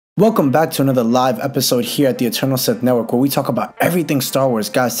Welcome back to another live episode here at the Eternal Sith Network, where we talk about everything Star Wars.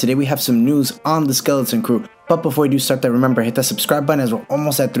 Guys, today we have some news on the Skeleton Crew. But before we do start that, remember, hit that subscribe button as we're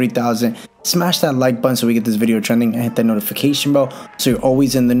almost at 3,000. Smash that like button so we get this video trending, and hit that notification bell so you're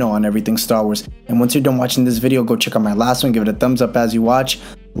always in the know on everything Star Wars. And once you're done watching this video, go check out my last one. Give it a thumbs up as you watch.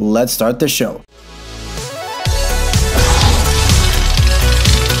 Let's start the show.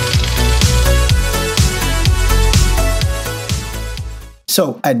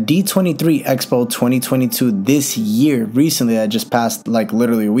 So at D23 Expo 2022 this year, recently, that just passed like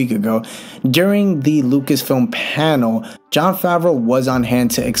literally a week ago, during the Lucasfilm panel, Jon Favreau was on hand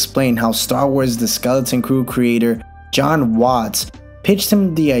to explain how Star Wars The Skeleton Crew creator Jon Watts pitched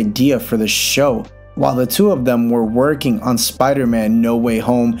him the idea for the show, while the two of them were working on Spider-Man No Way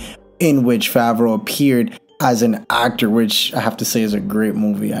Home, in which Favreau appeared as an actor, which I have to say is a great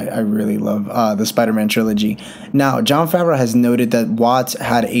movie. I really love the Spider-Man trilogy. Now, Jon Favreau has noted that Watts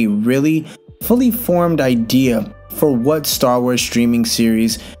had a really fully formed idea for what Star Wars streaming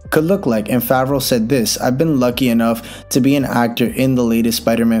series could look like, and Favreau said this: "I've been lucky enough to be an actor in the latest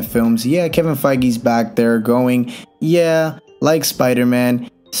Spider-Man films. Yeah, Kevin Feige's back there going, yeah, like Spider-Man,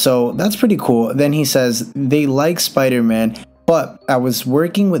 so that's pretty cool." Then he says, "They like Spider-Man, but I was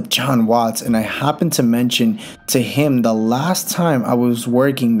working with Jon Watts, and I happened to mention to him the last time I was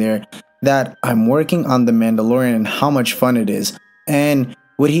working there that I'm working on The Mandalorian and how much fun it is, and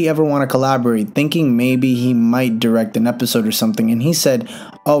would he ever want to collaborate, thinking maybe he might direct an episode or something." And he said,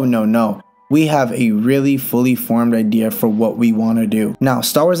 "Oh no, we have a really fully formed idea for what we want to do." Now,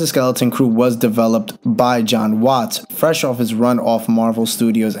 Star Wars The Skeleton Crew was developed by Jon Watts, fresh off his run off Marvel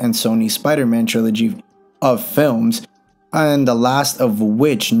Studios and Sony's Spider-Man trilogy of films, and the last of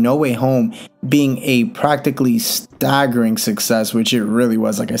which, No Way Home, being a practically staggering success, which it really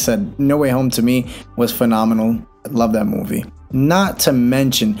was. Like I said, No Way Home to me was phenomenal. I love that movie. Not to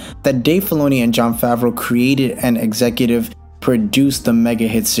mention that Dave Filoni and Jon Favreau created and executive produced the mega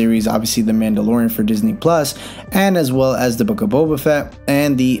hit series, obviously The Mandalorian for Disney Plus, and as well as the Book of Boba Fett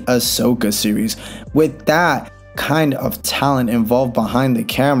and the Ahsoka series. With that kind of talent involved behind the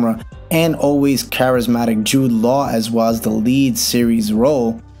camera, and always charismatic Jude Law as well as the lead series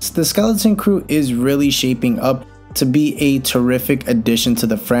role, the Skeleton Crew is really shaping up to be a terrific addition to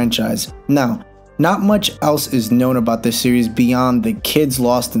the franchise. Now, not much else is known about this series beyond the kids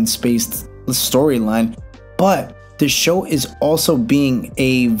lost in space storyline, but the show is also being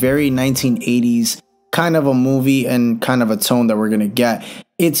a very 1980s kind of a movie and kind of a tone that we're gonna get.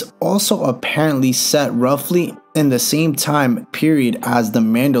 It's also apparently set roughly in the same time period as The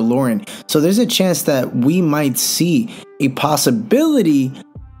Mandalorian, so there's a chance that we might see a possibility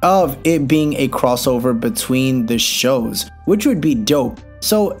of it being a crossover between the shows, which would be dope.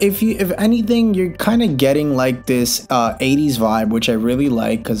 So if anything, you're kind of getting like this 80s vibe, which I really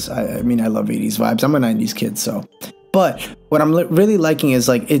like, because I mean I love 80s vibes. I'm a 90s kid, so. But what I'm really liking is,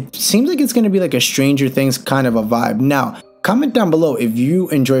 like, it seems like it's going to be like a Stranger Things kind of a vibe. Now, comment down below if you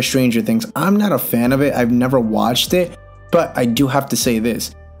enjoy Stranger Things. I'm not a fan of it. I've never watched it, but I do have to say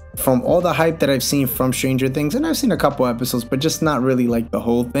this. From all the hype that I've seen from Stranger Things, and I've seen a couple episodes, but just not really like the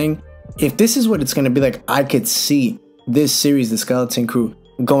whole thing. If this is what it's going to be like, I could see this series, The Skeleton Crew,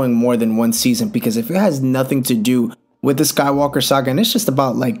 going more than one season, because if it has nothing to do with the Skywalker saga and it's just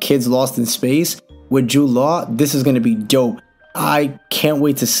about like kids lost in space with Jude Law, this is going to be dope. I can't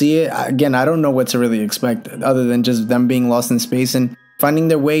wait to see it. Again, I don't know what to really expect other than just them being lost in space and finding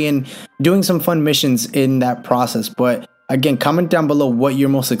their way and doing some fun missions in that process. But again, comment down below what you're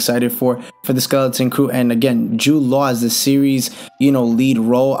most excited for the Skeleton Crew. And again, Jude Law as the series, lead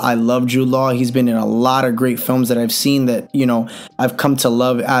role. I love Jude Law. He's been in a lot of great films that I've seen that, I've come to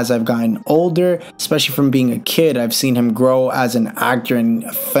love as I've gotten older, especially from being a kid. I've seen him grow as an actor, and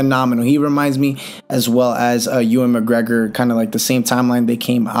phenomenal. He reminds me as well as Ewan McGregor, kind of like the same timeline they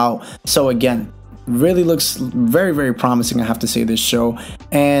came out. So again, really looks very, very promising, I have to say, this show.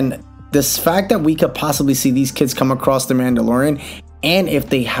 And this fact that we could possibly see these kids come across The Mandalorian, and if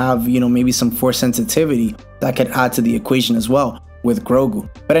they have, maybe some Force sensitivity, that could add to the equation as well with Grogu.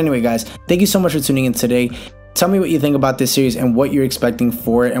 But anyway, guys, thank you so much for tuning in today. Tell me what you think about this series and what you're expecting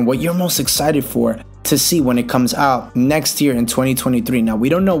for it and what you're most excited for to see when it comes out next year in 2023. Now, we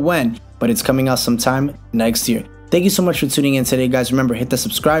don't know when, but it's coming out sometime next year. Thank you so much for tuning in today, guys. Remember, hit the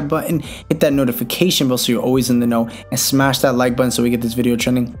subscribe button, hit that notification bell so you're always in the know, and smash that like button so we get this video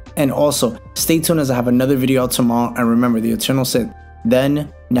trending. And also, stay tuned as I have another video out tomorrow. And remember, the Eternal Sith,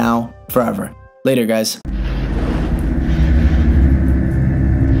 then, now, forever. Later, guys.